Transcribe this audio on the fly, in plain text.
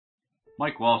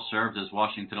Mike Walsh served as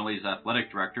Washington Illey's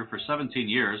athletic director for 17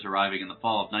 years, arriving in the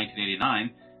fall of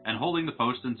 1989 and holding the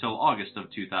post until August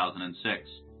of 2006.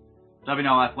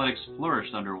 W&L athletics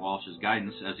flourished under Walsh's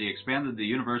guidance as he expanded the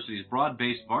university's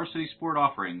broad-based varsity sport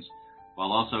offerings,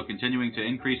 while also continuing to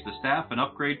increase the staff and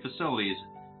upgrade facilities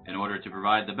in order to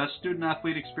provide the best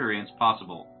student-athlete experience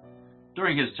possible.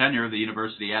 During his tenure, the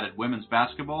university added women's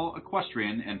basketball,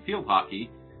 equestrian, and field hockey,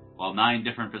 while 9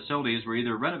 different facilities were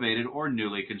either renovated or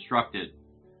newly constructed.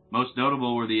 Most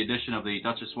notable were the addition of the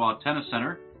Duchossois Tennis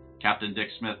Center, Captain Dick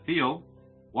Smith Field,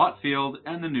 Watt Field,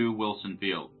 and the new Wilson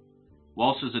Field.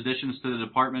 Walsh's additions to the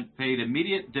department paid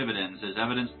immediate dividends, as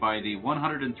evidenced by the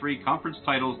 103 conference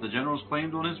titles the Generals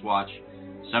claimed on his watch,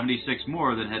 76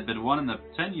 more than had been won in the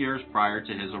 10 years prior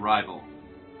to his arrival.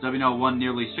 W&L won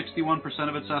nearly 61%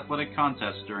 of its athletic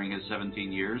contests during his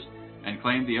 17 years, and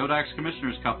claimed the ODAC's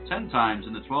Commissioner's Cup 10 times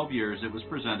in the 12 years it was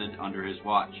presented under his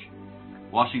watch.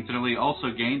 Washington Illey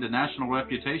also gained a national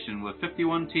reputation, with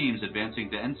 51 teams advancing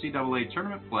to NCAA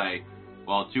tournament play,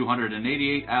 while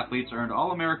 288 athletes earned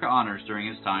All-America honors during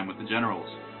his time with the Generals.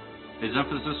 His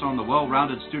emphasis on the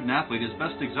well-rounded student-athlete is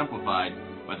best exemplified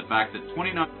by the fact that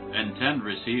 29 and 10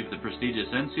 received the prestigious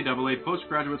NCAA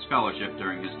postgraduate scholarship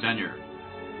during his tenure.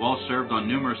 Walsh served on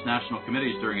numerous national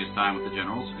committees during his time with the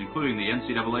Generals, including the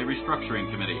NCAA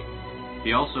Restructuring Committee.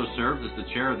 He also served as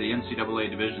the chair of the NCAA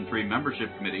Division III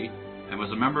Membership Committee and was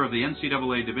a member of the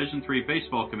NCAA Division III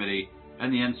Baseball Committee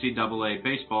and the NCAA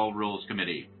Baseball Rules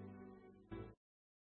Committee.